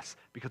control us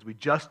because we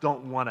just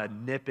don't want to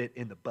nip it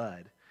in the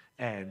bud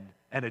and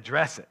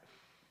address it.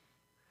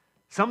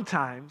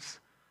 Sometimes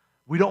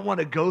we don't want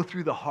to go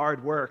through the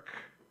hard work.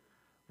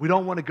 We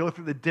don't want to go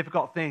through the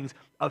difficult things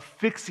of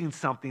fixing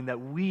something that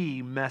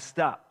we messed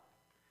up.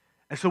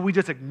 And so we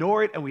just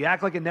ignore it and we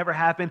act like it never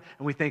happened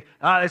and we think,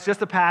 it's just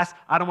the past.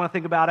 I don't want to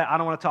think about it. I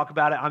don't want to talk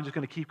about it. I'm just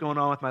going to keep going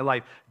on with my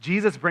life.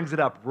 Jesus brings it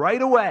up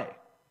right away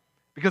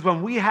because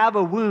when we have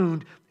a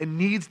wound, it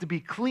needs to be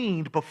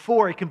cleaned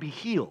before it can be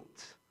healed.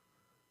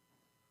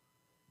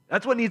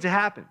 That's what needs to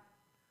happen.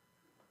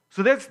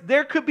 So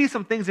there could be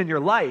some things in your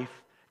life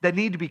that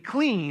need to be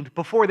cleaned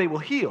before they will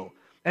heal.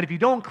 And if you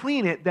don't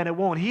clean it, then it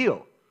won't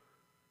heal.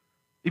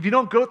 If you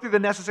don't go through the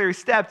necessary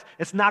steps,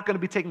 it's not going to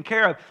be taken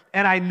care of.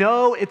 And I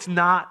know it's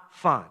not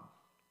fun.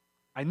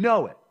 I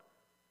know it.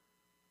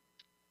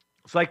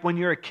 It's like when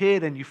you're a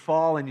kid and you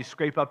fall and you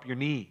scrape up your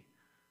knee.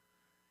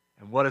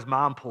 And what does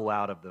mom pull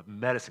out of the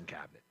medicine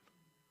cabinet?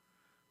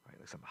 Right,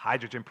 like some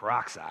hydrogen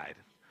peroxide.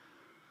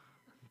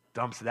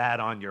 Dumps that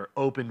on your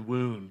open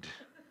wound.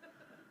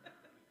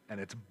 And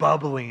it's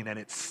bubbling and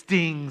it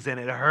stings and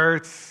it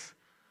hurts.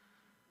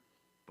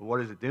 But what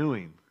is it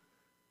doing?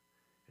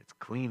 It's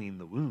cleaning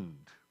the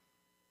wound.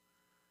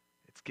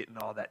 It's getting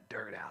all that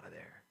dirt out of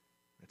there.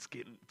 It's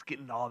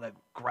getting all that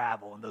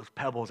gravel and those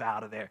pebbles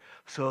out of there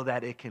so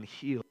that it can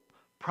heal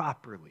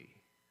properly.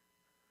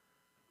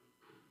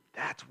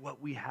 That's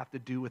what we have to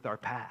do with our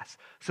past.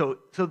 So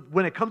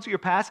when it comes to your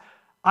past,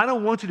 I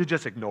don't want you to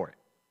just ignore it.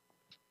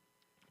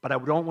 But I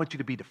don't want you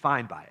to be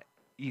defined by it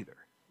either.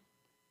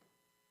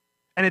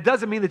 And it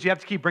doesn't mean that you have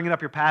to keep bringing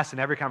up your past in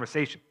every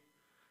conversation.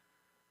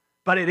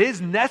 But it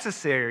is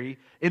necessary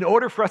in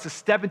order for us to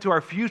step into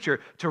our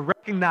future to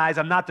recognize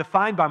I'm not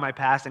defined by my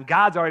past and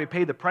God's already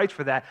paid the price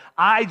for that.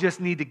 I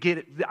just need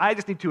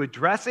to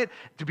address it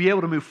to be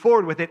able to move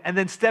forward with it and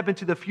then step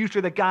into the future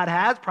that God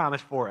has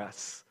promised for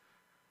us.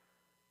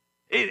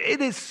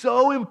 It is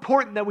so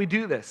important that we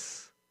do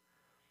this.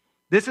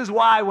 This is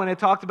why when I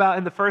talked about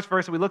in the first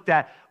verse that we looked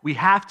at, we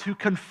have to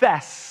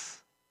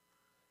confess.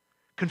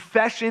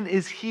 Confession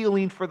is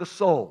healing for the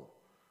soul.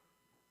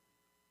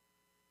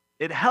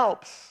 It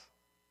helps.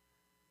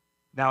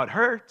 Now it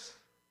hurts.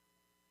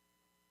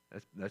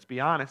 Let's be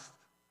honest.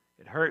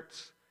 It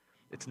hurts.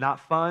 It's not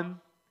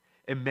fun.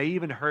 It may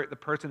even hurt the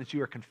person that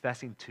you are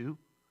confessing to.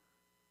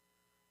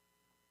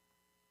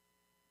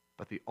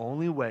 But the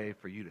only way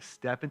for you to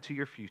step into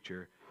your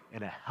future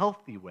in a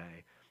healthy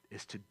way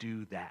is to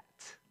do that.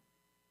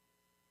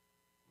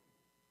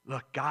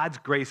 Look, God's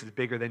grace is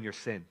bigger than your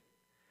sin.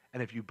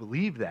 And if you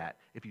believe that,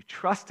 if you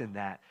trust in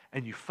that,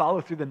 and you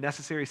follow through the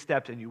necessary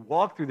steps, and you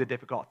walk through the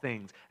difficult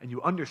things, and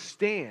you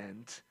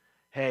understand,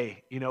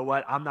 hey, you know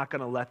what? I'm not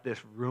going to let this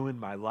ruin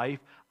my life.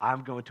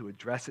 I'm going to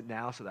address it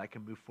now so that I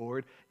can move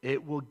forward.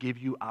 It will give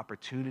you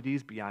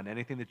opportunities beyond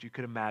anything that you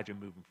could imagine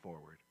moving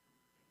forward.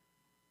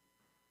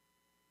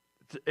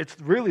 It's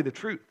really the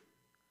truth.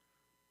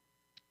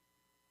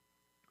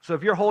 So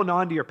if you're holding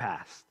on to your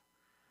past,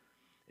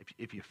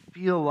 if you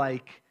feel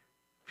like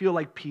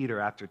Peter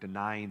after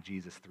denying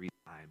Jesus 3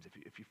 times,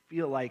 if you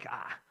feel like,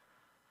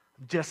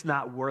 I'm just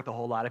not worth a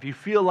whole lot, if you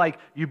feel like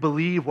you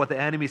believe what the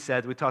enemy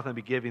says, we talked in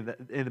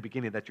the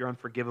beginning that you're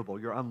unforgivable,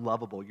 you're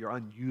unlovable, you're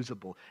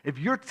unusable, if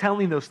you're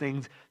telling those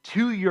things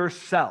to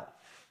yourself,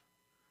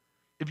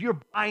 if you're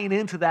buying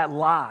into that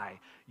lie,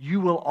 you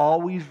will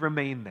always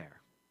remain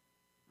there.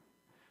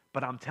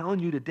 But I'm telling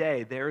you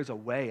today, there is a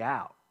way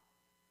out.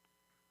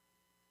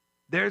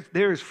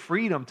 There is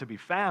freedom to be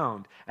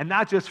found, and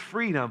not just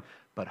freedom,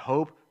 but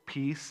hope,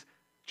 peace,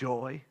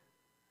 joy,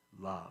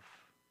 love,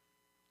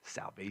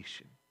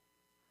 salvation.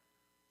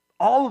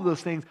 All of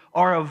those things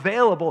are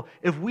available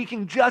if we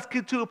can just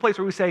get to a place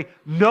where we say,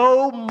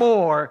 no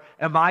more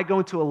am I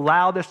going to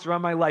allow this to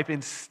run my life.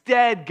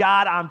 Instead,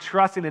 God, I'm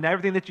trusting in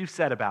everything that you've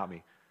said about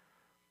me.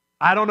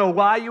 I don't know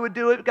why you would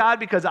do it, God,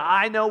 because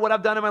I know what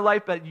I've done in my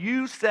life, but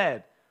you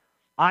said,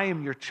 I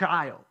am your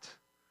child.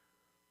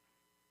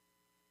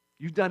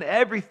 You've done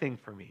everything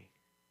for me.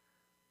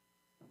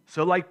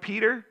 So like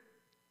Peter,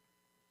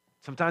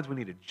 sometimes we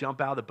need to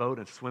jump out of the boat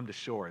and swim to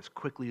shore as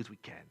quickly as we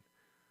can.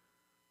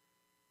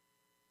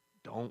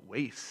 Don't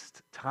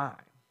waste time.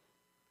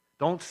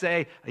 Don't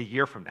say a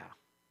year from now.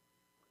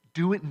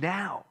 Do it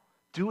now.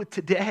 Do it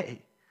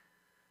today.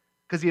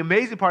 Because the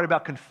amazing part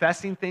about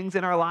confessing things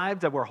in our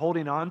lives that we're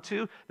holding on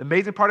to, the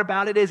amazing part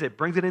about it is it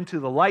brings it into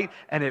the light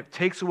and it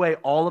takes away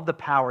all of the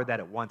power that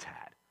it once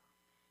had.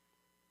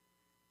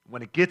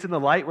 When it gets in the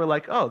light, we're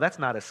like, oh, that's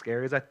not as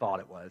scary as I thought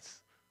it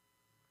was.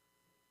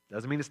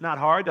 Doesn't mean it's not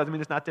hard, doesn't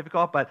mean it's not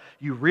difficult, but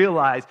you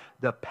realize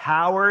the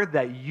power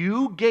that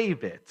you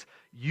gave it,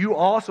 you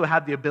also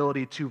have the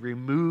ability to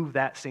remove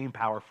that same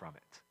power from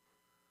it.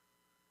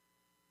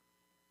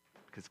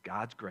 Because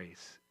God's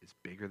grace is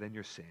bigger than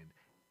your sin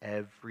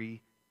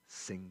every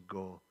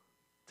single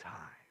time.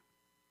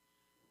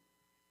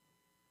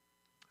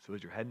 So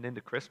as you're heading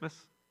into Christmas,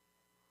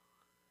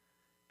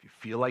 if you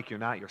feel like you're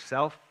not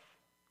yourself,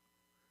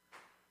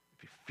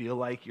 if you feel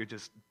like you're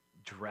just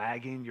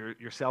dragging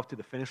yourself to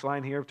the finish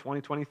line here of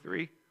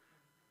 2023,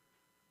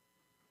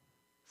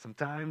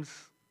 sometimes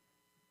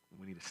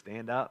we need to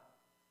stand up,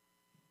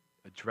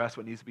 address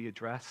what needs to be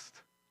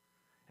addressed,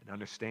 and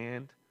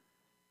understand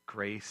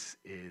grace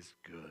is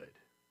good.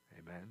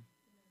 Amen.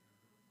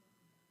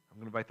 I'm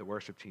going to invite the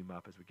worship team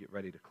up as we get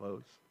ready to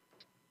close.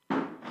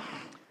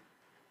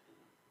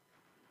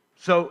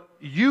 So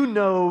you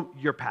know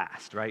your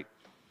past, right?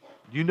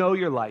 You know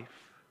your life.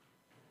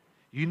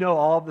 You know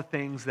all the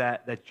things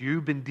that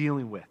you've been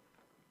dealing with,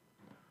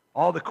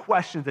 all the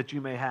questions that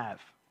you may have,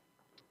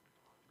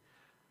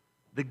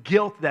 the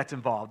guilt that's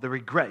involved, the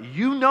regret.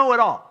 You know it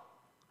all.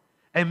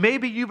 And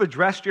maybe you've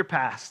addressed your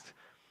past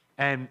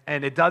and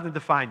it doesn't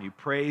define you.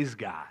 Praise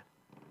God.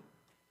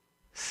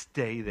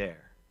 Stay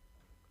there.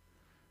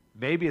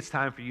 Maybe it's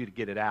time for you to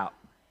get it out.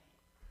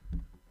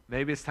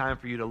 Maybe it's time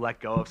for you to let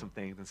go of some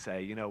things and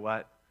say, you know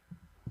what?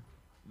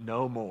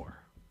 No more.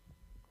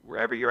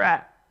 Wherever you're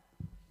at,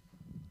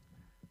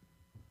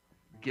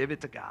 give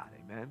it to God,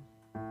 amen?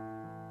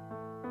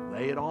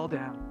 Lay it all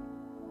down.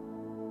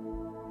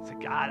 Say,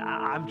 God,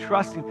 I'm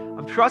trusting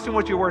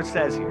what your word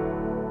says here.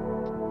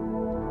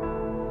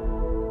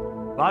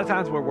 A lot of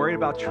times we're worried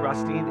about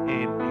trusting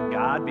in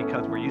God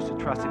because we're used to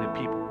trusting in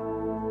people.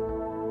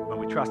 When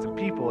we trust in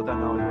people, it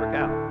doesn't always work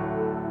out.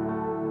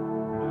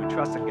 When we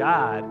trust in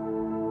God,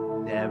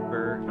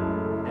 never,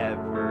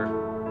 ever,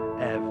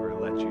 ever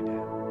let you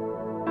down.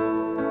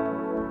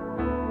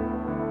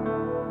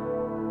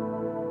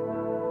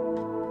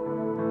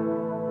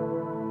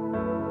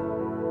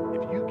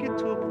 If you get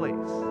to a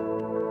place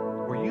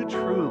where you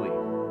truly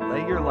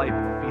lay your life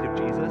at the feet of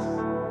Jesus,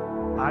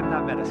 I've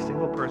not met a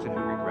single person who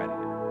regretted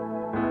it.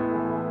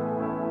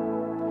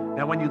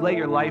 Now, when you lay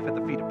your life at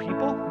the feet of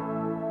people,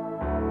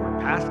 or a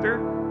pastor,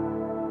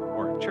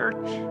 or a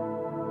church,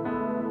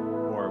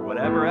 or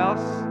whatever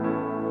else,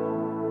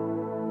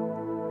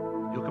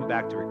 you'll come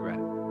back to regret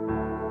it.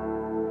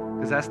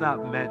 Because that's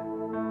not meant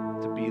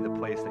to be the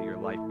place that your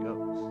life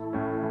goes.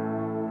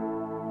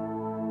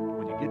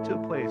 When you get to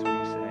a place where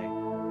you say,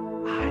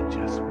 I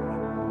just want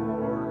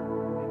more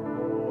and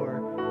more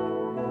and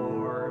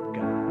more of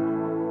God,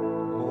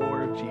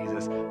 more of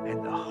Jesus,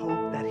 and the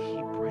hope that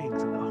he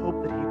brings and the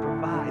hope that he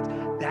provides,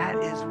 that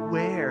is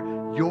where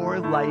your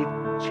life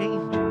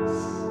changes.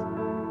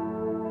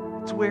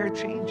 It's where it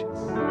changes.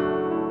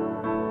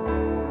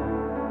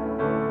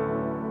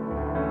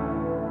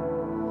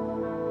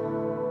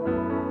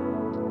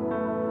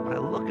 When I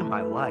look at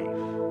my life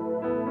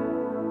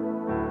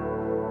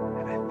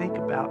and I think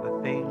about the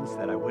things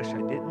that I wish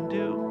I didn't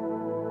do,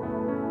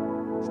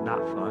 it's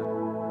not fun.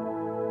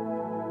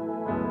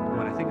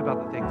 When I think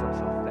about the things I'm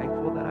so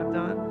thankful that I've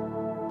done,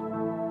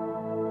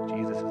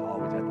 Jesus is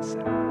always at the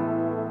center.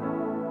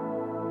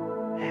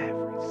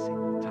 Every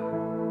single time.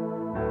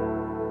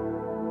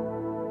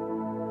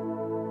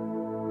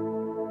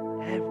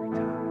 Every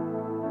time.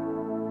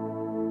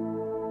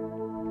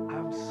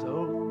 I'm so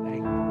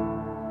thankful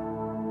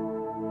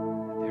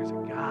that there's a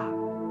God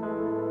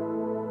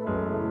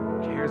who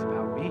cares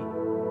about me.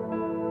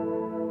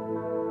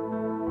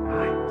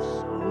 I am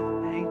so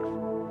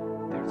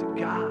thankful there's a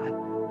God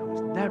who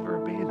has never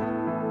abandoned me.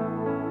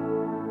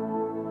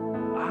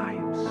 I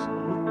am so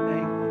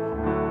thankful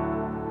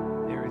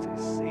there is a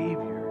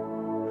Savior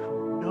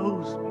who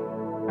knows me,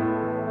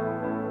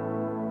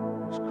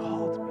 who's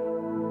called me,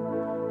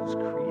 who's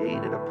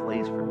created a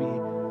place for me in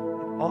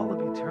all of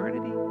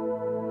eternity.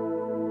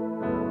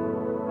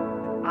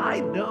 And I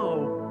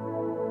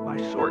know my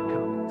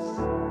shortcomings.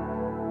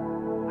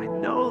 I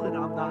know that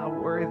I'm not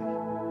worthy.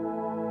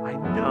 I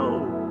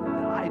know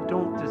that I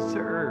don't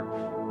deserve.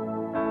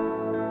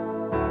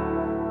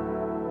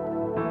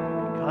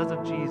 Because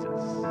of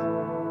Jesus,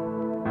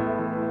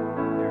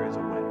 there is a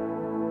way.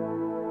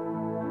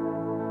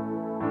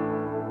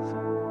 So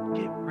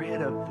get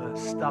rid of the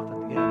stuff that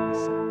the enemy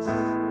says.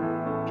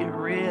 Get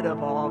rid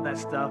of all that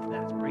stuff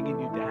that's bringing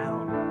you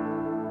down.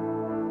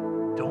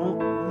 Don't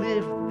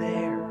live